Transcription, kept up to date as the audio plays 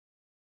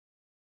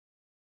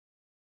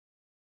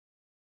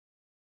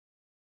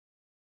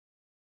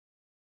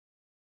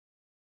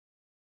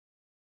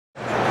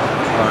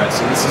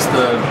So this is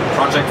the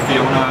Project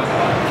Fiona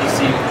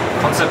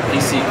concept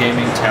PC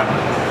gaming tablet.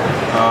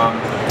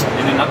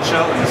 In a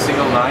nutshell, in a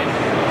single line,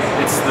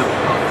 it's the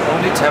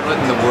only tablet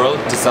in the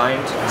world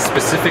designed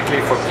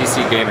specifically for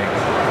PC gaming.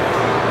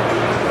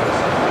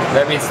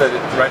 That means that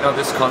right now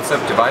this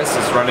concept device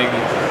is running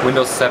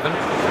Windows 7,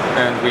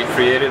 and we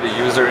created a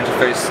user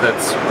interface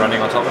that's running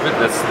on top of it.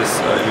 That's this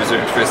user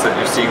interface that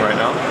you're seeing right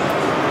now.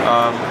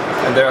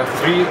 And there are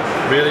three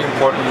really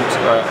important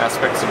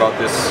aspects about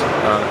this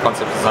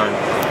concept design.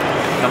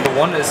 Number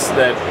one is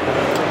that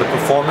the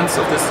performance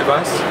of this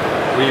device.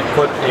 We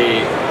put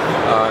a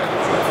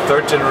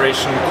third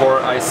generation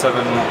Core i7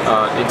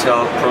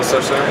 Intel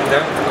processor in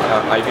there,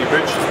 Ivy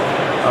Bridge.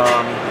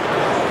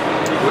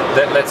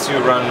 That lets you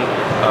run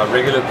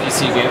regular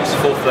PC games,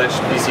 full-fledged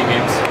PC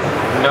games.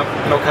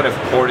 No kind of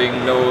porting,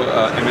 no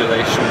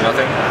emulation,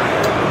 nothing.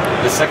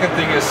 The second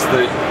thing is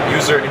the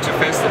user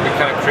interface that we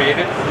kind of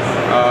created.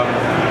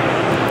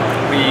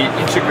 We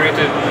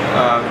integrated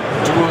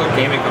dual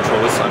gaming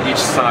controllers on each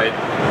side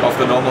of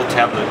the normal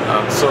tablet.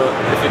 So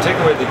if you take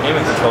away the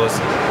gaming controllers,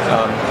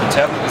 the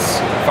tablet is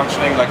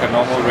functioning like a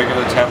normal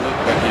regular tablet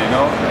that you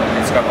know.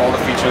 It's got all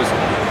the features.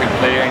 You can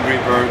play Angry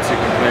Birds, you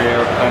can play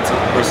Plants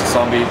vs.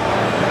 Zombie,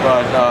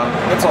 but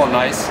that's all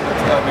nice.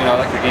 I mean, I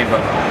like the game, but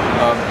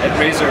at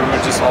Razer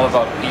we're just all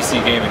about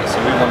PC gaming, so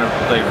we want to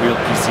play real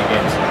PC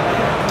games.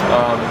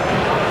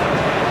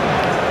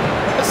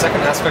 The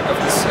second aspect of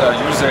this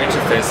user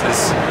interface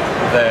is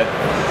that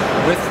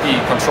with the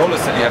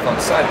controllers that you have on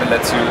the side that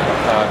lets you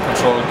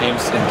control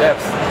games in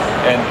depth,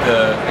 and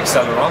the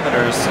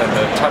accelerometers and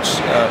the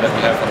touch that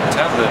we have on the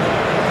tablet,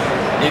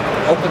 it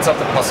opens up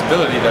the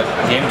possibility that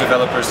game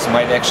developers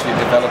might actually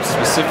develop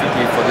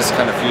specifically for this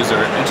kind of user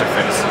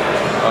interface.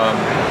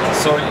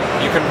 So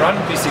you can run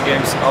PC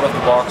games out of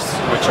the box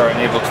which are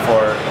enabled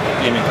for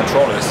gaming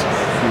controllers,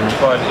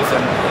 but if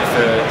a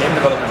game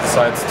developer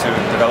decides to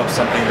develop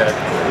something that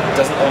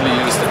doesn't only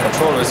use the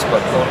controllers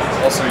but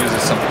also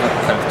uses some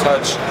kind of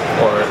touch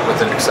or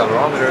with an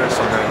accelerometer or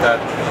something like that,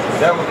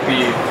 that would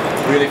be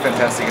really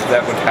fantastic if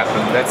that would happen.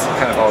 That's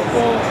kind of our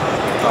goal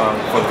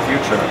for the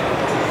future.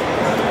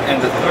 And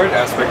the third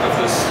aspect of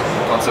this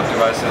concept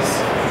device is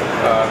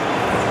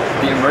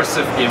the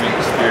immersive gaming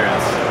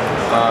experience.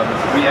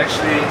 We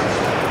actually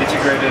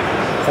integrated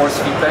force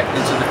feedback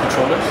into the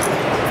controllers,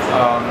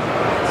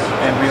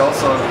 and we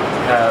also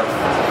have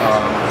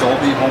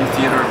Dolby Home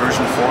Theater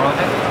version 4 on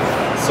it.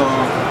 So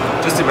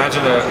just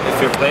imagine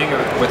if you're playing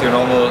with your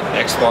normal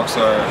Xbox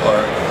or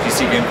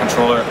PC game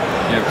controller,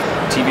 your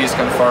TV is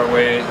kind of far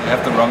away, you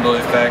have the rumble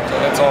effect,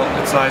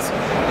 it's nice.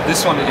 But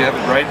this one, you have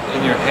it right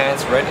in your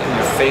hands, right in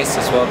your face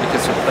as well,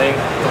 because you're playing,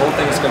 the whole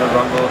thing is going to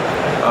rumble,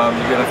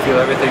 you're going to feel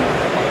everything,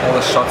 all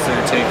the shots that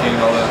you're taking,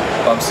 all the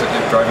bumps that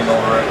you're driving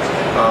over.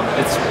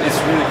 It's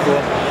really cool,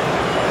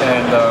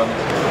 and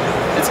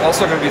it's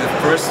also going to be the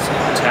first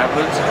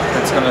tablet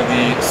that's going to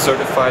be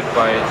certified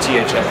by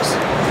THX.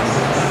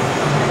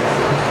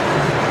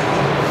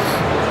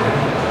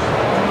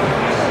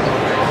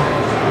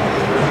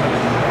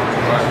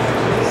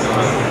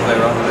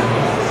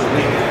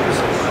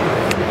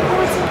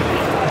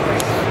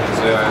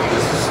 So yeah,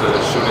 this is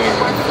shooting.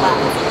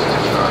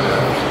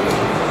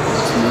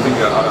 It's moving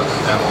out of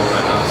ammo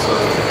right now, so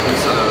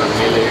these are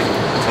melee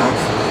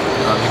attacks.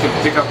 You can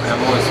pick up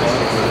ammo as well.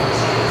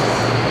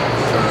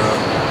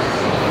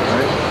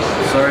 Right.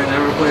 Sorry,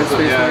 never played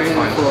Space Marine. Yeah, it's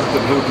fine.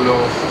 The blue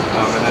glow,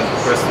 and then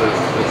press the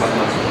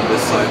button on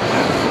this side.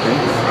 Yeah. Okay.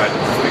 Right.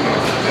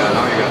 Yeah,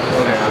 now you got it.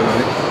 Okay.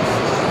 Right.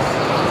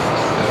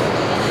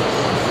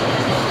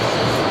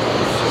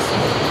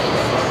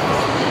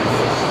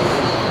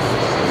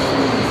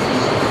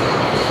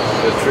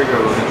 The trigger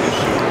will hit your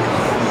shoe.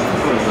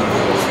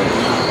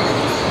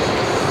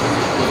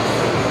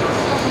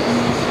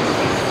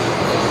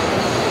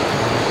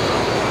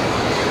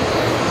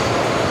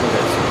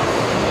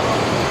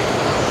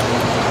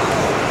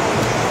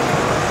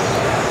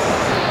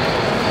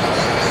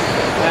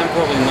 I'm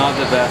probably not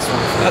the best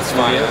one. That's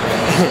fine.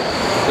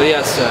 But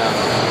yes,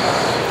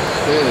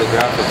 clearly the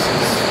graphics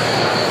is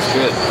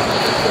good.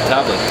 The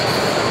tablet.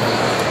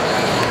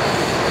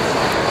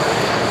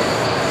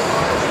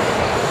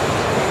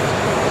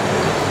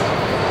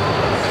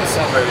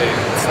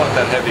 It's not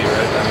that heavy, right?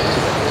 I mean,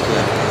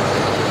 Yeah.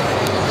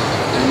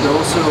 And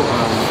also,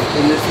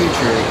 in the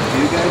future, do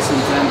you guys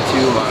intend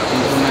to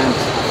implement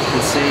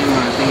the same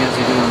thing as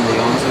you do on the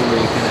Onza, where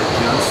you can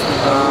adjust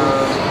the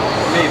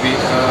maybe.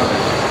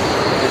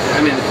 I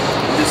mean,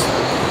 just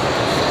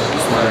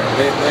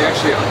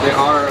they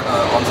are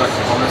Onza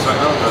components right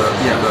now.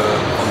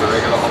 On the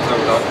regular Onza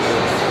without the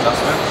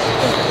adjustment.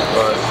 But